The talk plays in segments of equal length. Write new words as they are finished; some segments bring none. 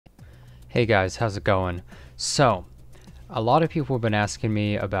Hey guys, how's it going? So, a lot of people have been asking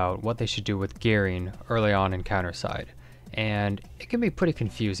me about what they should do with gearing early on in Counterside, and it can be pretty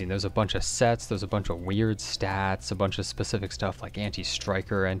confusing. There's a bunch of sets, there's a bunch of weird stats, a bunch of specific stuff like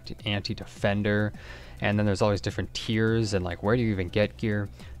anti-striker and anti-defender, and then there's all these different tiers and like where do you even get gear?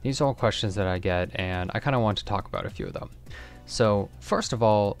 These are all questions that I get, and I kind of want to talk about a few of them. So, first of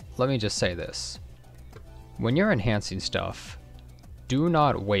all, let me just say this. When you're enhancing stuff, do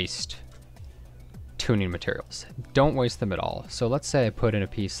not waste tuning materials. Don't waste them at all. So let's say I put in a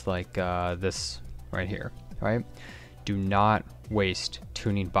piece like this right here, right? Do not waste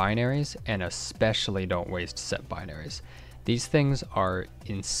tuning binaries, and especially don't waste set binaries. These things are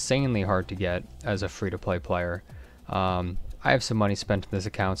insanely hard to get as a free-to-play player. I have some money spent in this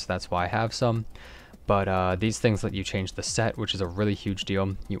account, so that's why I have some. But these things let you change the set, which is a really huge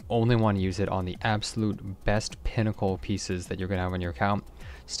deal. You only want to use it on the absolute best pinnacle pieces that you're going to have on your account.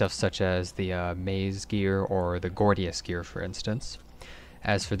 Stuff such as the Maze gear or the Gordius gear, for instance.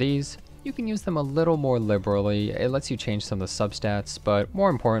 As for these, you can use them a little more liberally. It lets you change some of the substats, but more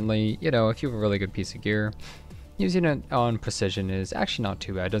importantly, you know, if you have a really good piece of gear, using it on precision is actually not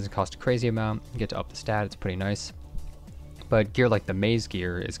too bad. It doesn't cost a crazy amount. You get to up the stat, it's pretty nice. But gear like the Maze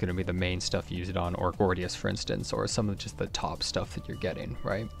gear is going to be the main stuff you use it on, or Gordius, for instance, or some of just the top stuff that you're getting,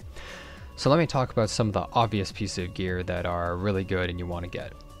 right? So let me talk about some of the obvious pieces of gear that are really good and you want to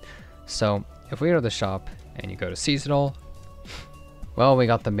get. So if we go to the shop and you go to seasonal, well, we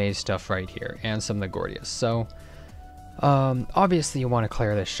got the Maze stuff right here and some of the Gordius. So obviously you want to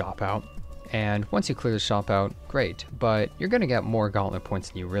clear this shop out. And once you clear the shop out, great, but you're going to get more gauntlet points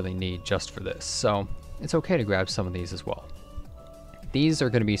than you really need just for this. So it's okay to grab some of these as well. These are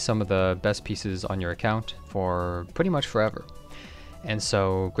going to be some of the best pieces on your account for pretty much forever. And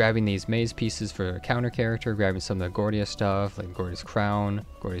so grabbing these Maze pieces for a counter character, grabbing some of the Gordius stuff, like Gordius Crown,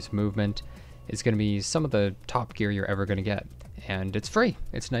 Gordius Movement, is going to be some of the top gear you're ever going to get. And it's free.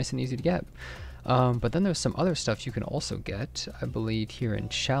 It's nice and easy to get. But then there's some other stuff you can also get. I believe here in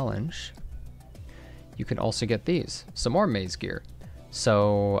Challenge, you can also get these. Some more Maze gear.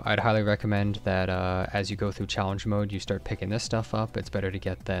 So I'd highly recommend that as you go through challenge mode, you start picking this stuff up. It's better to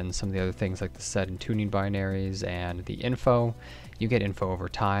get than some of the other things like the set and tuning binaries and the info. You get info over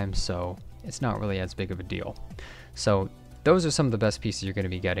time, so it's not really as big of a deal. So those are some of the best pieces you're going to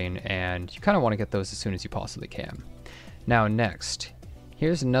be getting, and you kind of want to get those as soon as you possibly can. Now next,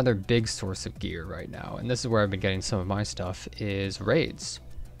 here's another big source of gear right now, and this is where I've been getting some of my stuff, is raids.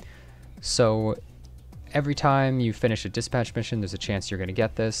 So every time you finish a dispatch mission, there's a chance you're going to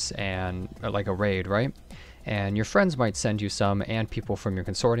get this, and like a raid, right? And your friends might send you some, and people from your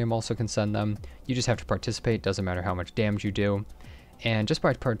consortium also can send them. You just have to participate, doesn't matter how much damage you do. And just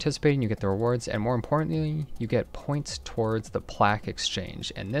by participating, you get the rewards, and more importantly, you get points towards the plaque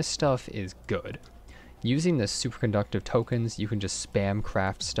exchange, and this stuff is good. Using the superconductive tokens, you can just spam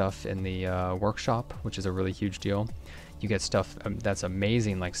craft stuff in the workshop, which is a really huge deal. You get stuff that's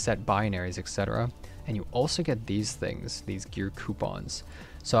amazing, like set binaries, etc. And you also get these things, these gear coupons.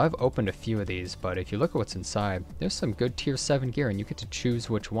 So I've opened a few of these, but if you look at what's inside, there's some good tier 7 gear, and you get to choose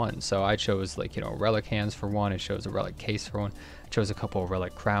which one. So I chose, like, you know, relic hands for one, it shows a relic case for one, I chose a couple of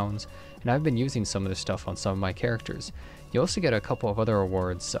relic crowns, and I've been using some of this stuff on some of my characters. You also get a couple of other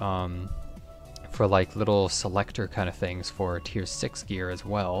awards for like little selector kind of things for tier 6 gear as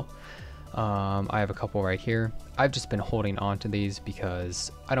well. I have a couple right here. I've just been holding on to these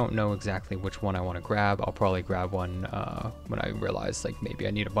because I don't know exactly which one I want to grab. I'll probably grab one when I realize like maybe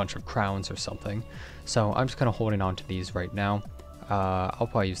I need a bunch of crowns or something. So I'm just kind of holding on to these right now. I'll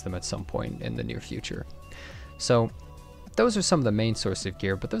probably use them at some point in the near future. So those are some of the main sources of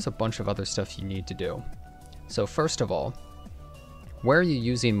gear, but there's a bunch of other stuff you need to do. So first of all, where are you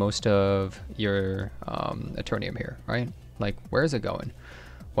using most of your Eternium here, right? Like, where is it going?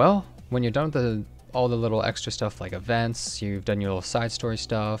 Well, when you're done with all the little extra stuff like events, you've done your little side story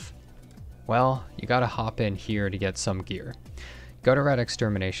stuff, well, you gotta hop in here to get some gear. Gutter Rat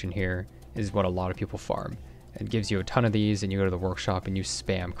Extermination here is what a lot of people farm. It gives you a ton of these, and you go to the workshop and you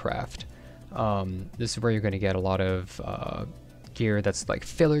spam craft. This is where you're gonna get a lot of gear that's like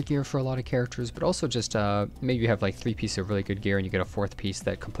filler gear for a lot of characters, but also just maybe you have like 3 pieces of really good gear and you get a 4th piece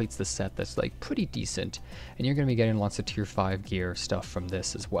that completes the set that's like pretty decent, and you're going to be getting lots of tier 5 gear stuff from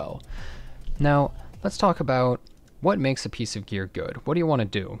this as well. Now let's talk about what makes a piece of gear good. What do you want to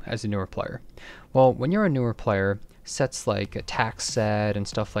do as a newer player? Well, when you're a newer player, sets like attack set and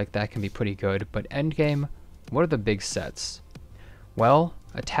stuff like that can be pretty good, but endgame, what are the big sets? Well,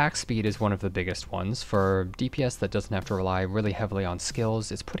 attack speed is one of the biggest ones. For DPS that doesn't have to rely really heavily on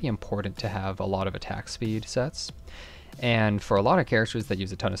skills, it's pretty important to have a lot of attack speed sets. And for a lot of characters that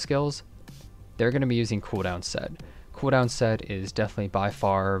use a ton of skills, they're going to be using cooldown set. Cooldown set is definitely by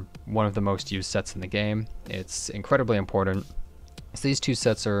far one of the most used sets in the game. It's incredibly important. So these two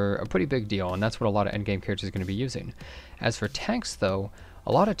sets are a pretty big deal, and that's what a lot of endgame characters are going to be using. As for tanks though,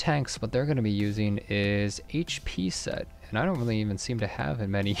 a lot of tanks, what they're going to be using is HP set, and I don't really even seem to have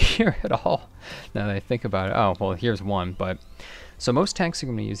many here at all, now that I think about it. Oh, well, here's one, but so most tanks are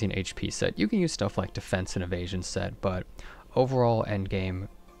going to be using HP set. You can use stuff like defense and evasion set, but overall endgame,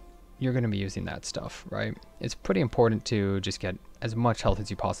 you're going to be using that stuff, right? It's pretty important to just get as much health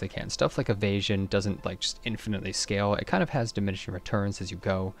as you possibly can. Stuff like evasion doesn't like just infinitely scale. It kind of has diminishing returns as you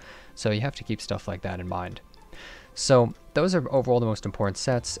go, so you have to keep stuff like that in mind. So those are overall the most important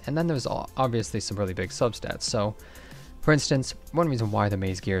sets, and then there's obviously some really big substats. So for instance, one reason why the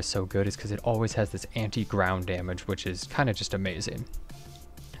maze gear is so good is because it always has this anti-ground damage, which is kind of just amazing.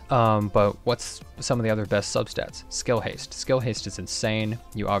 But what's some of the other best substats? Skill haste. Skill haste is insane.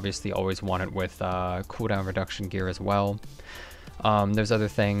 You obviously always want it with cooldown reduction gear as well. There's other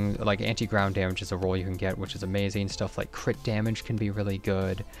things like anti-ground damage is a roll you can get, which is amazing. Stuff like crit damage can be really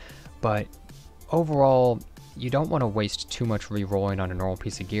good, but overall, you don't want to waste too much re-rolling on a normal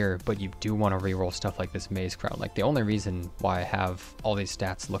piece of gear, but you do want to re-roll stuff like this maze crown. Like the only reason why I have all these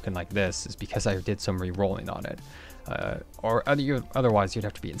stats looking like this is because I did some re-rolling on it. Otherwise you'd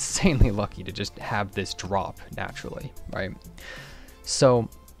have to be insanely lucky to just have this drop naturally, right? So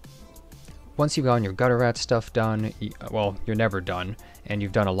once you've gotten your gutter rat stuff done, well, you're never done, and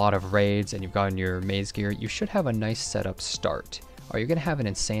you've done a lot of raids and you've gotten your maze gear, you should have a nice setup start. Are you going to have an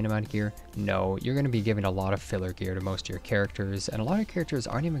insane amount of gear? No, you're going to be giving a lot of filler gear to most of your characters, and a lot of characters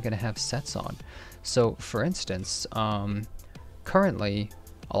aren't even going to have sets on. So for instance, currently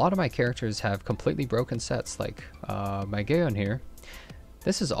a lot of my characters have completely broken sets, like my Gaon here.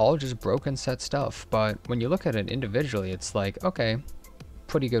 This is all just broken set stuff, but when you look at it individually, it's like, okay,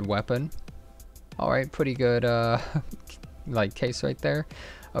 pretty good weapon. Alright, pretty good like case right there.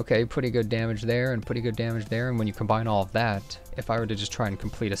 Okay, pretty good damage there and pretty good damage there, and when you combine all of that, if I were to just try and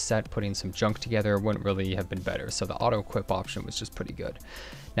complete a set putting some junk together, it wouldn't really have been better. So the auto equip option was just pretty good.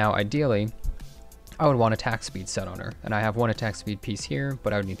 Now ideally, I would want attack speed set on her, and I have one attack speed piece here,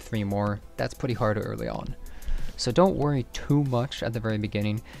 but I would need 3 more. That's pretty hard early on. So don't worry too much at the very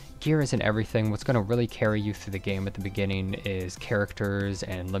beginning. Gear isn't everything. What's going to really carry you through the game at the beginning is characters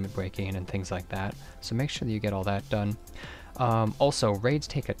and limit breaking and things like that. So make sure that you get all that done. Also, raids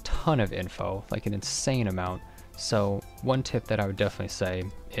take a ton of info, like an insane amount. So one tip that I would definitely say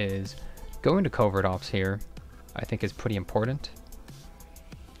is going to covert ops here, I think is pretty important.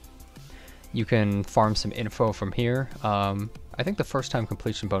 You can farm some info from here. I think the first time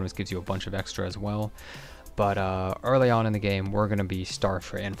completion bonus gives you a bunch of extra as well. But early on in the game, we're going to be starved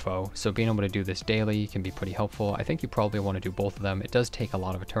for info, so being able to do this daily can be pretty helpful. I think you probably want to do both of them. It does take a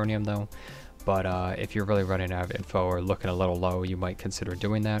lot of Eternium though, but if you're really running out of info or looking a little low, you might consider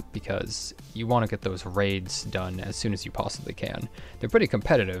doing that, because you want to get those raids done as soon as you possibly can. They're pretty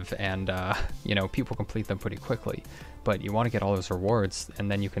competitive, and you know, people complete them pretty quickly, but you want to get all those rewards, and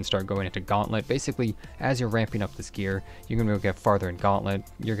then you can start going into Gauntlet. Basically, as you're ramping up this gear, you're going to get farther in Gauntlet,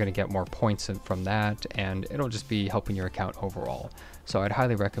 you're going to get more points from that, and it'll just be helping your account overall. So I'd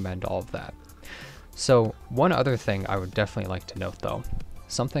highly recommend all of that. So one other thing I would definitely like to note though,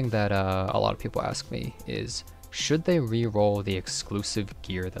 something that a lot of people ask me is, should they re-roll the exclusive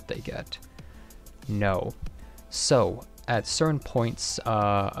gear that they get? No. So at certain points,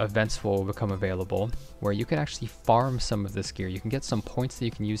 events will become available where you can actually farm some of this gear. You can get some points that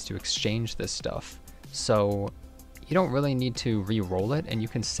you can use to exchange this stuff. So you don't really need to re-roll it, and you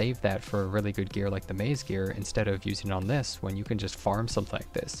can save that for really good gear like the maze gear instead of using it on this, when you can just farm something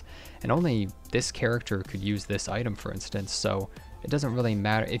like this. And only this character could use this item, for instance, so it doesn't really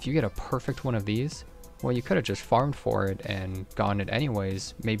matter. If you get a perfect one of these, well, you could have just farmed for it and gotten it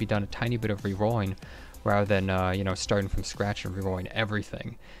anyways, maybe done a tiny bit of re-rolling, rather than you know, starting from scratch and re-rolling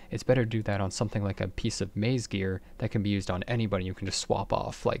everything. It's better to do that on something like a piece of maze gear that can be used on anybody. You can just swap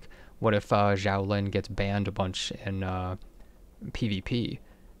off. Like, what if Zhao Lin gets banned a bunch in PvP?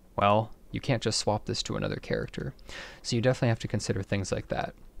 Well, you can't just swap this to another character. So you definitely have to consider things like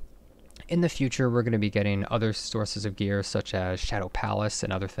that. In the future, we're going to be getting other sources of gear, such as Shadow Palace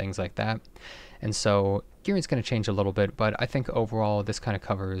and other things like that. And so gearing is going to change a little bit, but I think overall this kind of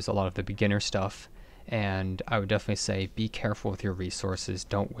covers a lot of the beginner stuff. And I would definitely say be careful with your resources.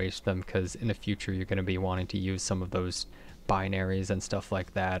 Don't waste them, because in the future you're going to be wanting to use some of those binaries and stuff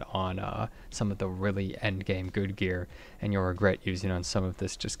like that on some of the really end game good gear, and you'll regret using on some of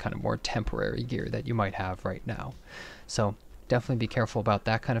this just kind of more temporary gear that you might have right now. So definitely be careful about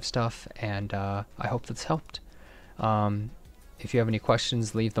that kind of stuff, and I hope that's helped. If you have any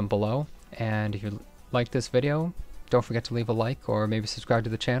questions, leave them below. And if you like this video, don't forget to leave a like or maybe subscribe to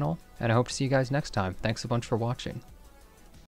the channel, and I hope to see you guys next time. Thanks a bunch for watching.